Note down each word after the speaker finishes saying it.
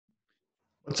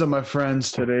What's up, my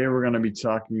friends? Today we're going to be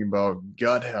talking about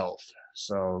gut health.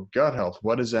 So, gut health,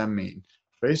 what does that mean?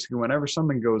 Basically, whenever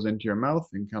something goes into your mouth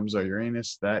and comes out your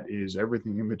anus, that is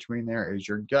everything in between there is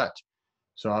your gut.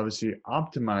 So, obviously,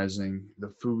 optimizing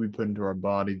the food we put into our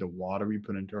body, the water we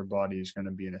put into our body is going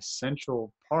to be an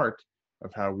essential part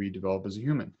of how we develop as a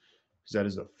human, because that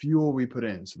is the fuel we put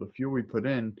in. So, the fuel we put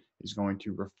in is going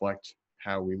to reflect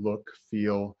how we look,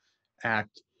 feel,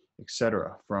 act,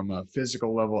 etc., from a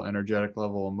physical level, energetic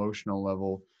level, emotional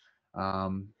level,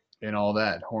 um, and all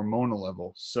that, hormonal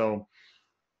level. So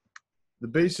the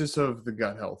basis of the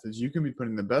gut health is you can be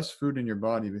putting the best food in your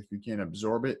body, but if you can't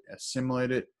absorb it,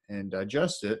 assimilate it, and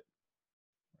digest it,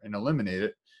 and eliminate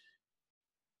it,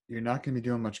 you're not going to be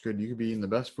doing much good. You could be eating the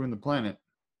best food on the planet,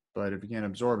 but if you can't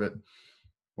absorb it,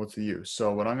 what's the use?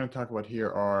 So what I'm going to talk about here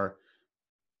are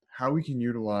how we can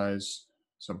utilize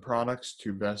some products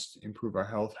to best improve our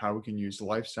health, how we can use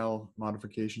lifestyle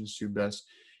modifications to best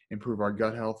improve our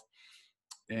gut health,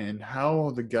 and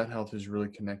how the gut health is really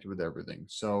connected with everything.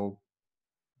 So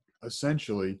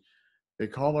essentially, they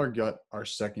call our gut our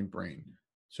second brain.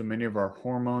 So many of our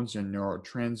hormones and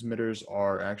neurotransmitters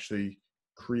are actually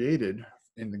created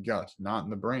in the gut, not in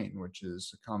the brain, which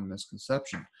is a common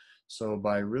misconception. So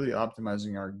by really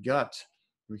optimizing our gut,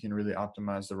 we can really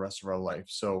optimize the rest of our life.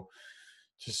 So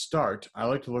to start, I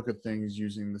like to look at things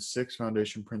using the 6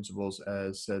 foundation principles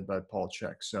as said by Paul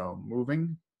CHEK. So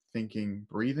moving, thinking,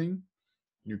 breathing,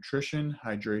 nutrition,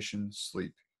 hydration,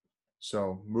 sleep.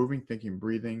 So moving, thinking,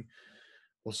 breathing,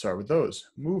 we'll start with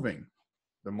those. Moving.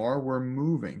 The more we're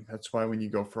moving, that's why when you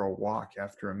go for a walk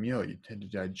after a meal, you tend to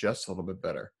digest a little bit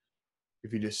better.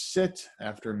 If you just sit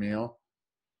after a meal,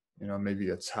 maybe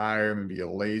you get tired, maybe you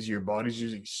get lazy, your body's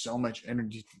using so much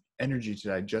energy to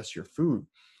digest your food.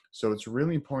 So it's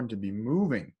really important to be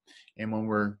moving. And when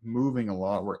we're moving a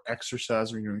lot, we're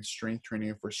exercising, we're doing strength training.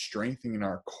 If we're strengthening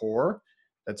our core,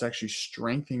 that's actually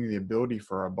strengthening the ability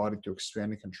for our body to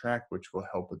expand and contract, which will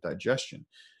help with digestion.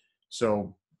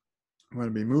 So we want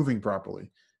to be moving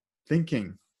properly.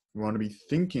 Thinking. We want to be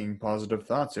thinking positive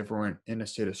thoughts. If we're in a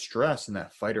state of stress, in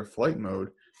that fight or flight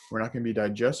mode, we're not going to be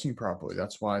digesting properly.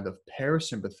 That's why the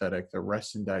parasympathetic, the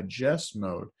rest and digest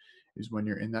mode, is when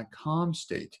you're in that calm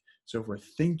state. So if we're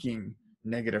thinking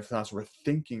negative thoughts, we're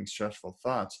thinking stressful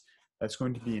thoughts, that's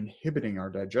going to be inhibiting our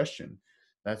digestion.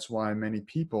 That's why many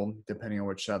people, depending on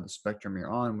which side of the spectrum you're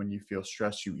on, when you feel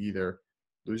stressed, you either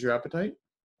lose your appetite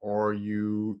or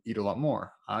you eat a lot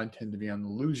more. I tend to be on the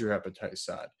lose your appetite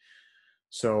side.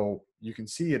 So you can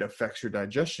see it affects your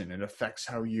digestion. It affects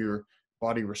how your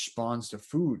body responds to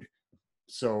food.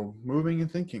 So moving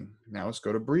and thinking. Now let's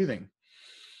go to breathing.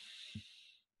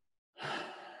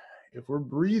 If we're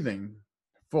breathing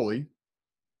fully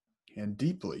and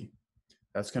deeply,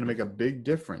 that's going to make a big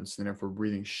difference than if we're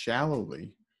breathing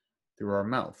shallowly through our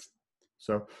mouth.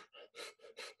 So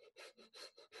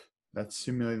that's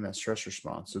simulating that stress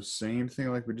response. So same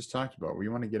thing like we just talked about. We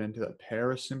want to get into that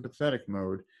parasympathetic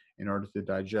mode in order to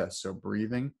digest. So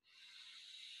breathing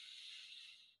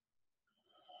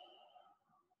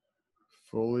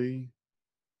fully,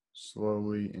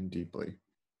 slowly, and deeply.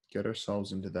 Get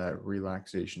ourselves into that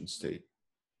relaxation state.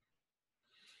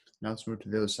 Now let's move to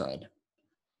the other side.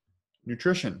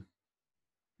 Nutrition.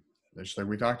 Just like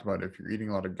we talked about, if you're eating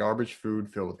a lot of garbage food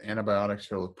filled with antibiotics,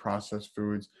 filled with processed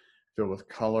foods, filled with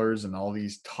colors and all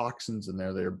these toxins in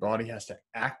there that your body has to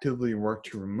actively work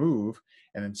to remove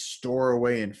and then store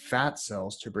away in fat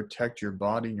cells to protect your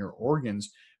body and your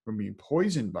organs from being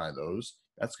poisoned by those,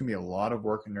 that's going to be a lot of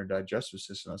work in your digestive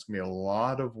system. That's going to be a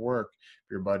lot of work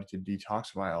for your body to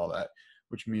detoxify all that,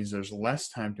 which means there's less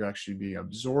time to actually be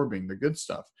absorbing the good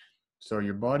stuff. So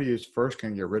your body is first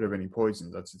going to get rid of any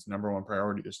poisons. That's its number one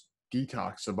priority, is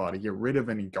detox the body, get rid of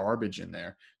any garbage in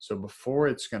there. So before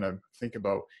it's going to think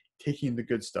about taking the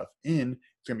good stuff in,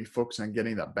 it's going to be focused on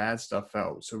getting that bad stuff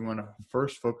out. So we want to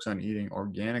first focus on eating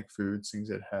organic foods, things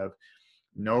that have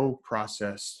no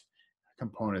processed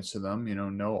components to them,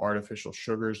 no artificial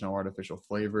sugars, no artificial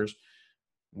flavors,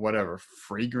 whatever.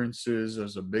 Fragrances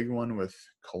is a big one with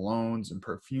colognes and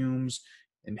perfumes.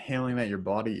 Inhaling that, your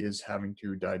body is having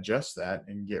to digest that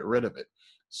and get rid of it.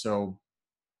 So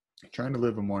trying to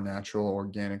live a more natural,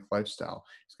 organic lifestyle.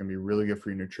 It's going to be really good for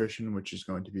your nutrition, which is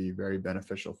going to be very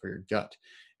beneficial for your gut.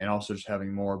 And also just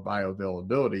having more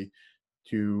bioavailability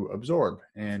to absorb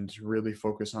and really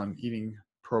focus on eating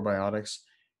probiotics,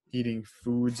 eating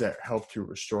foods that help to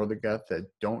restore the gut, that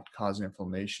don't cause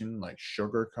inflammation, like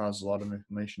sugar causes a lot of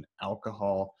inflammation,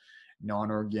 alcohol,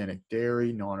 non-organic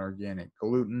dairy, non-organic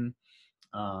gluten.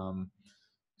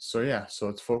 So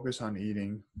let's focus on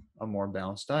eating a more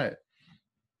balanced diet.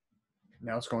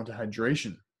 Now let's go into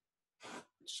hydration.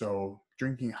 So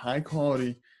drinking high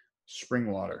quality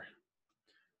spring water,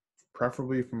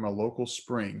 preferably from a local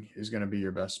spring, is going to be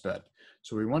your best bet.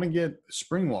 So we want to get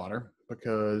spring water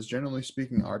because generally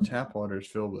speaking, our tap water is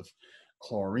filled with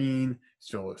chlorine,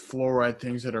 it's filled with fluoride,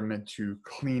 things that are meant to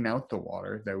clean out the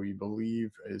water that we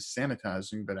believe is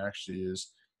sanitizing, but actually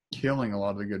is killing a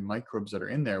lot of the good microbes that are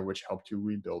in there, which help to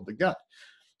rebuild the gut.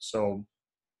 So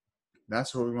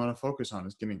that's what we want to focus on,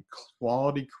 is getting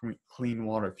quality clean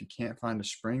water. If you can't find a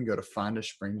spring, go to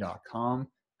findaspring.com.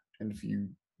 And if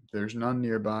there's none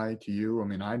nearby to you, I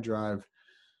mean, I drive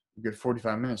a good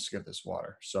 45 minutes to get this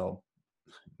water. So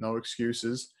no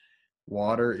excuses.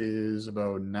 Water is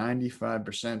about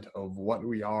 95% of what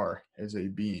we are as a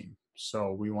being.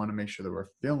 So we want to make sure that we're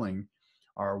filling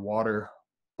our water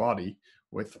body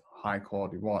with high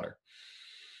quality water.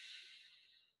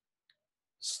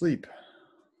 Sleep,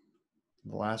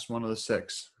 the last one of the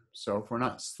 6. So if we're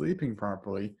not sleeping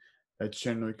properly, that's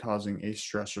generally causing a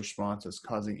stress response, that's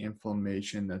causing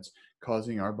inflammation, that's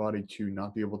causing our body to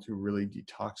not be able to really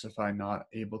detoxify, not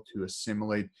able to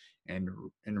assimilate and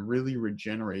really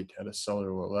regenerate at a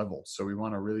cellular level. So we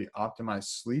want to really optimize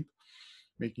sleep,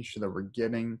 making sure that we're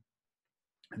getting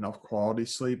enough quality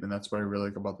sleep. And that's what I really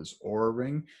like about this Oura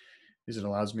Ring, is it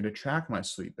allows me to track my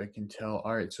sleep. I can tell,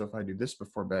 all right, so if I do this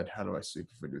before bed, how do I sleep?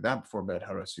 If I do that before bed,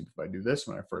 how do I sleep? If I do this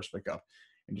when I first wake up?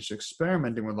 And just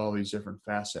experimenting with all these different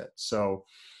facets. So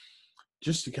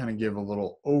just to kind of give a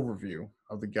little overview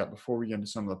of the gut before we get into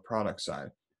some of the product side.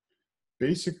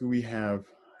 Basically, we have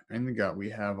in the gut, we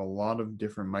have a lot of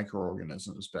different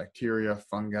microorganisms, bacteria,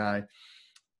 fungi,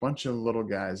 bunch of little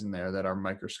guys in there that are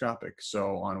microscopic.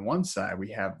 So on one side, we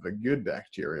have the good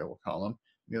bacteria, we'll call them. On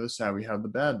the other side, we have the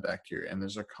bad bacteria. And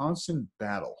there's a constant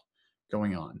battle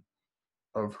going on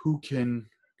of who can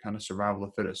kind of survival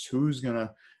of the fittest, who's going to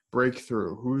break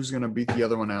through, who's going to beat the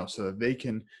other one out so that they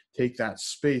can take that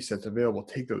space that's available,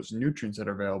 take those nutrients that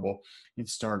are available and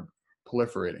start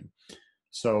proliferating.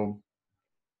 So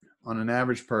on an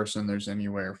average person, there's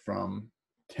anywhere from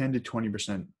 10 to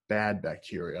 20% bad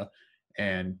bacteria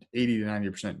and 80 to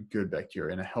 90% good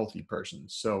bacteria in a healthy person.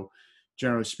 So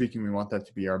generally speaking, we want that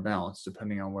to be our balance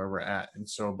depending on where we're at. And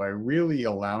so by really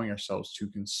allowing ourselves to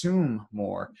consume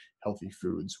more healthy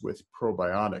foods with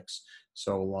probiotics,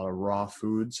 so a lot of raw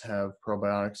foods have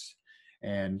probiotics,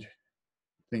 and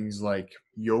things like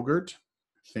yogurt,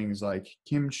 things like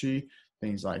kimchi,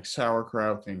 things like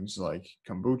sauerkraut, things like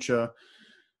kombucha.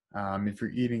 If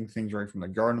you're eating things right from the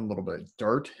garden, a little bit of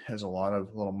dirt has a lot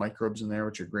of little microbes in there,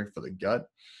 which are great for the gut.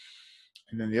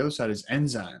 And then the other side is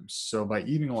enzymes. So by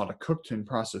eating a lot of cooked and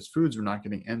processed foods, we're not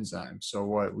getting enzymes. So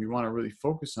what we want to really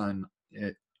focus in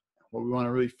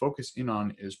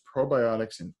on is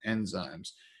probiotics and enzymes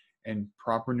and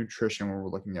proper nutrition when we're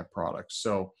looking at products.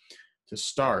 So to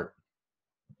start,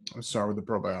 let's start with the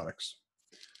probiotics.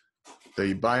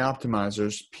 The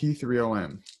BiOptimizers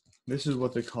P3OM. This is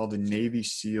what they call the Navy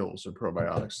SEALs of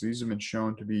probiotics. These have been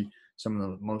shown to be some of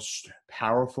the most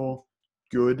powerful,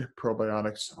 good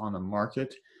probiotics on the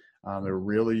market. They're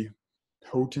really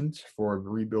potent for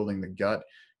rebuilding the gut.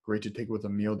 Great to take with a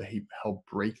meal to help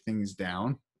break things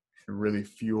down and really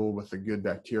fuel with the good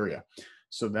bacteria.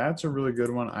 So that's a really good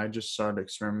one. I just started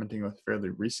experimenting with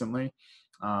fairly recently.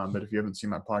 But if you haven't seen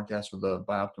my podcast with the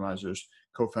BiOptimizers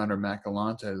co-founder, Matt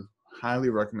Gallant, I highly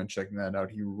recommend checking that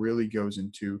out. He really goes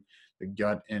into the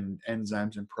gut and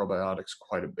enzymes and probiotics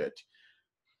quite a bit.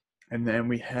 And then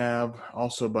we have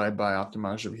also by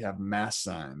BiOptimizer, we have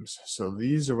Masszymes. So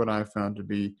these are what I found to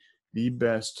be the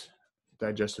best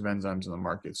digestive enzymes in the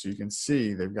market. So you can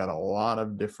see they've got a lot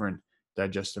of different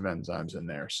digestive enzymes in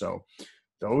there. So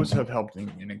those have helped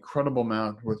an incredible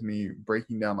amount with me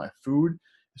breaking down my food,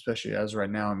 especially as right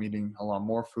now I'm eating a lot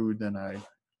more food than I am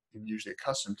usually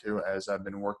accustomed to, as I've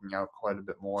been working out quite a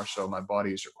bit more. So my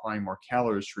body is requiring more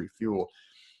calories to refuel.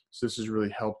 So this has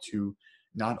really helped to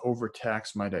not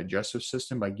overtax my digestive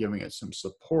system by giving it some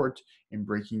support in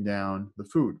breaking down the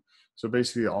food. So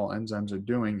basically all enzymes are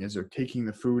doing is they're taking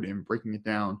the food and breaking it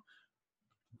down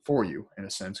for you in a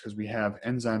sense, because we have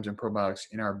enzymes and probiotics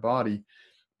in our body,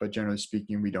 but generally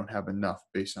speaking, we don't have enough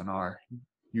based on our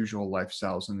usual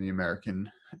lifestyles in the American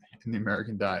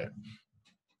diet.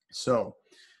 So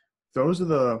those are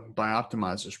the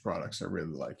BiOptimizers products I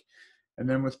really like. And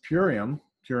then with Purium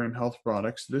Health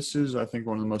products, this is, I think,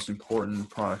 one of the most important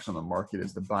products on the market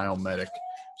is the Biomedic.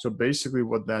 So basically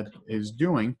what that is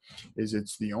doing is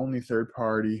it's the only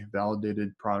third-party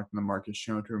validated product in the market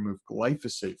shown to remove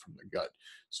glyphosate from the gut.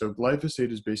 So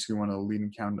glyphosate is basically one of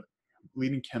the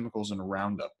leading chemicals in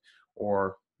Roundup,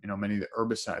 or many of the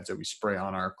herbicides that we spray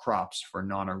on our crops for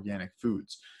non-organic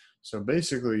foods. So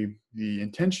basically, the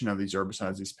intention of these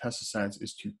herbicides, these pesticides,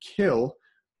 is to kill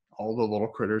all the little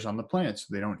critters on the plant so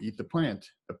they don't eat the plant.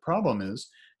 The problem is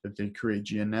that they create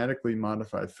genetically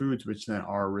modified foods which then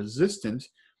are resistant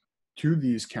to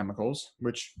these chemicals,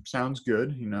 which sounds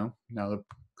good, now the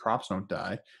crops don't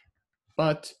die.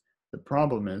 But the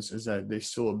problem is that they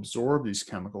still absorb these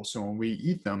chemicals. So when we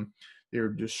eat them, they're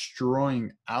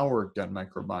destroying our gut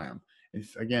microbiome.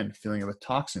 If, again, filling it with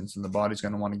toxins, and the body's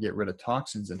going to want to get rid of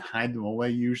toxins and hide them away,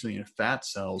 usually in fat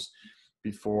cells,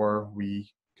 before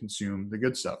we consume the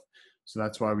good stuff. So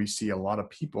that's why we see a lot of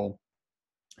people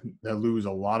that lose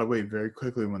a lot of weight very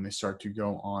quickly when they start to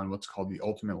go on what's called the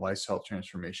Ultimate Lifestyle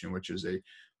Transformation, which is a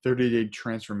 30-day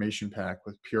transformation pack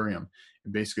with Purium.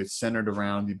 And basically it's centered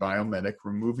around the biomedic,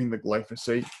 removing the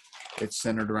glyphosate. It's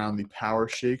centered around the Power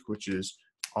Shake, which is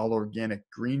all organic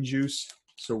green juice,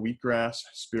 so wheatgrass,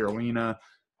 spirulina,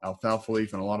 alfalfa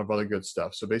leaf, and a lot of other good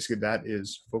stuff. So basically that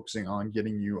is focusing on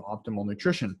getting you optimal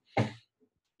nutrition.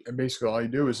 And basically all you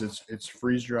do is it's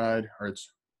freeze dried, or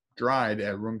it's dried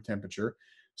at room temperature.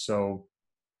 So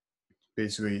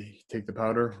basically take the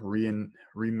powder,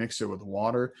 remix it with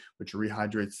water, which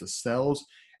rehydrates the cells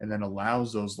and then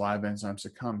allows those live enzymes to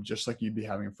come just like you'd be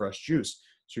having fresh juice.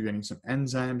 So you're getting some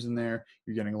enzymes in there,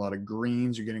 you're getting a lot of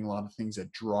greens, you're getting a lot of things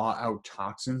that draw out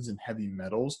toxins and heavy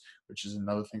metals, which is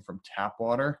another thing from tap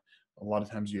water. A lot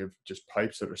of times you have just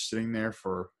pipes that are sitting there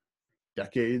for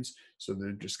decades, so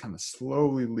they're just kind of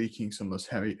slowly leaking some of those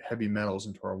heavy metals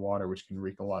into our water, which can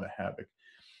wreak a lot of havoc.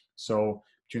 So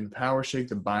between the Power Shake,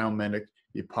 the Biomedic,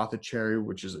 the Apothecary,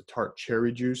 which is a tart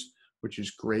cherry juice, which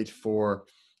is great for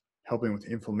helping with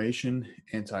inflammation,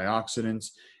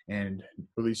 antioxidants, and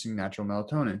releasing natural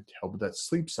melatonin to help with that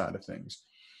sleep side of things.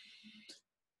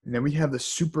 And then we have the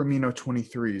Super Amino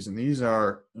 23s, and these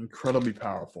are incredibly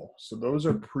powerful. So those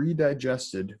are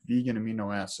pre-digested vegan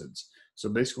amino acids. So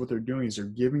basically what they're doing is they're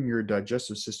giving your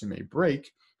digestive system a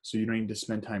break, so you don't need to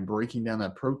spend time breaking down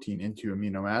that protein into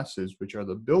amino acids, which are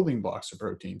the building blocks of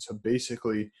protein. So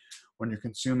basically when you're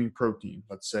consuming protein,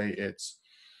 let's say it's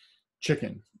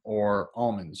chicken or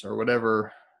almonds or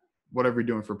whatever you're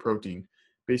doing for protein,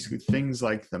 basically things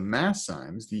like the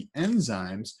masszymes, the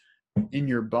enzymes in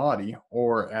your body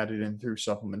or added in through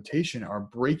supplementation are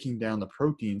breaking down the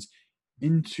proteins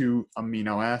into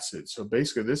amino acids. So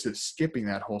basically this is skipping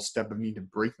that whole step of need to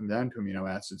break them down to amino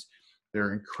acids.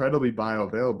 They're incredibly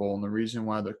bioavailable, and the reason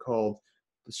why they're called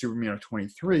the Super Amino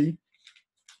 23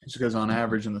 is because on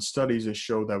average in the studies it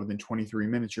showed that within 23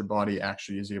 minutes your body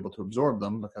actually is able to absorb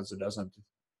them because it doesn't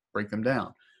break them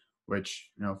down, which,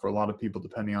 for a lot of people,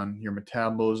 depending on your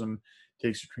metabolism,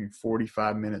 takes between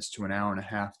 45 minutes to an hour and a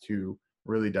half to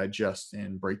really digest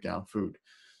and break down food.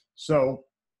 So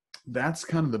that's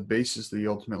kind of the basis of the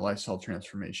Ultimate Lifestyle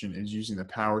Transformation, is using the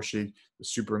Power Shake, the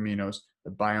Super Aminos,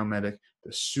 the Biomedic,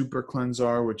 the Super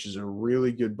Cleansar, which is a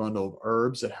really good bundle of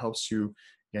herbs that helps you,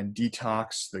 again,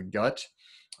 detox the gut.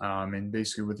 And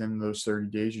basically within those 30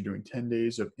 days, you're doing 10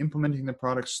 days of implementing the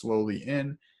product slowly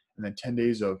in, and then 10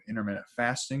 days of intermittent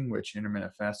fasting, which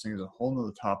intermittent fasting is a whole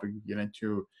nother topic we get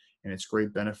into, and its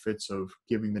great benefits of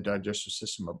giving the digestive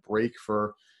system a break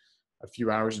for a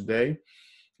few hours a day.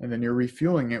 And then you're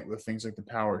refueling it with things like the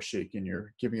Power Shake, and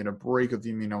you're giving it a break of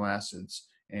the amino acids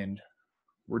and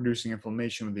reducing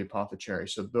inflammation with the Apothecary.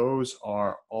 So those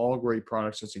are all great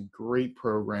products. It's a great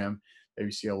program that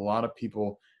you see a lot of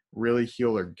people really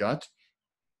heal their gut.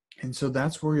 And so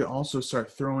that's where you also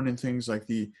start throwing in things like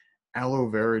the aloe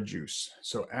vera juice.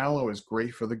 So aloe is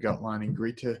great for the gut lining,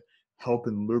 great to help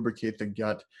and lubricate the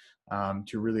gut,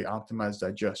 to really optimize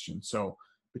digestion. So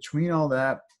between all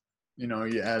that,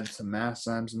 you add some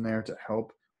masszymes in there to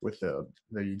help with the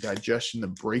digestion, the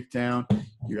breakdown.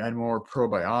 You add more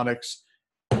probiotics.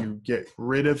 You get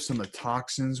rid of some of the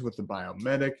toxins with the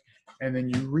Biomedic, and then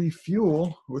you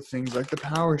refuel with things like the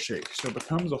Power Shake. So it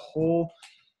becomes a whole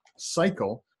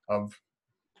cycle of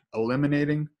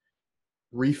eliminating,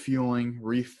 refueling,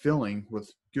 refilling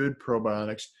with good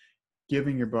probiotics,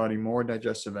 giving your body more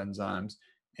digestive enzymes,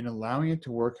 and allowing it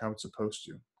to work how it's supposed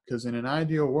to. Because in an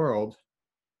ideal world,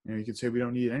 you could say we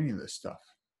don't need any of this stuff.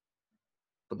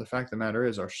 But the fact of the matter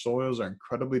is our soils are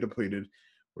incredibly depleted.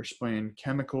 We're spraying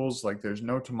chemicals like there's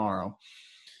no tomorrow.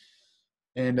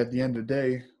 And at the end of the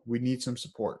day, we need some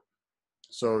support.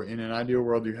 So in an ideal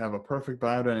world, you have a perfect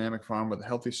biodynamic farm with a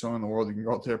healthy soil in the world. You can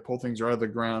go out there, pull things right out of the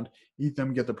ground, eat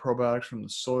them, get the probiotics from the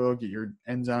soil, get your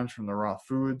enzymes from the raw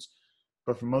foods.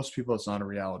 But for most people, it's not a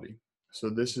reality. So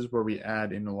this is where we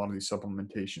add in a lot of these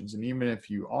supplementations. And even if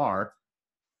you are,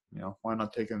 why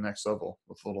not take it to the next level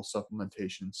with a little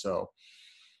supplementation? So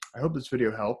I hope this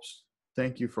video helps.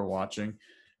 Thank you for watching.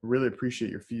 Really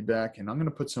appreciate your feedback. And I'm going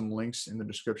to put some links in the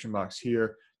description box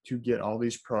here to get all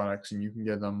these products, and you can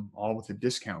get them all with a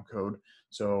discount code.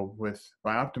 So with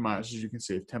BiOptimizers, you can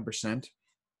save 10%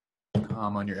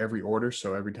 on your every order.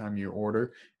 So every time you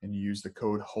order and you use the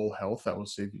code wholehealth, that will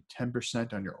save you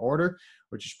 10% on your order,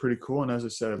 which is pretty cool. And as I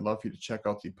said, I'd love for you to check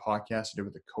out the podcast I did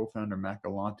with the co-founder, Matt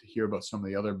Gallant, to hear about some of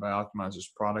the other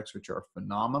BiOptimizers products, which are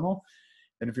phenomenal.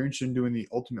 And if you're interested in doing the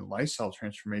ultimate lifestyle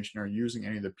transformation or using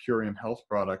any of the Purium Health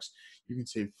products, you can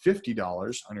save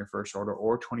 $50 on your first order,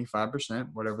 or 25%,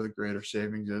 whatever the greater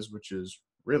savings is, which is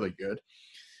really good,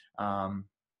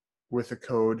 with the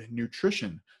code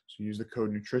nutrition. So use the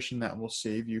code nutrition. That will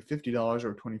save you $50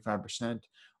 or 25%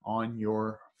 on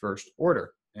your first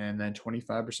order, and then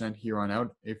 25% here on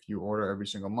out if you order every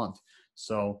single month.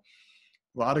 So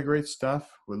a lot of great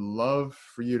stuff. Would love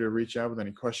for you to reach out with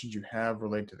any questions you have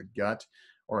related to the gut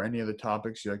or any other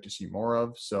topics you'd like to see more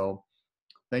of. So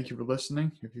thank you for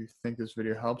listening. If you think this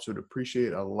video helps, would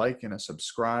appreciate a like and a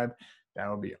subscribe. That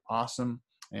would be awesome.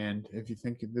 And if you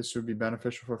think this would be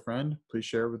beneficial for a friend, please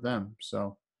share it with them.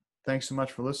 So thanks so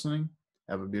much for listening.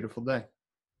 Have a beautiful day.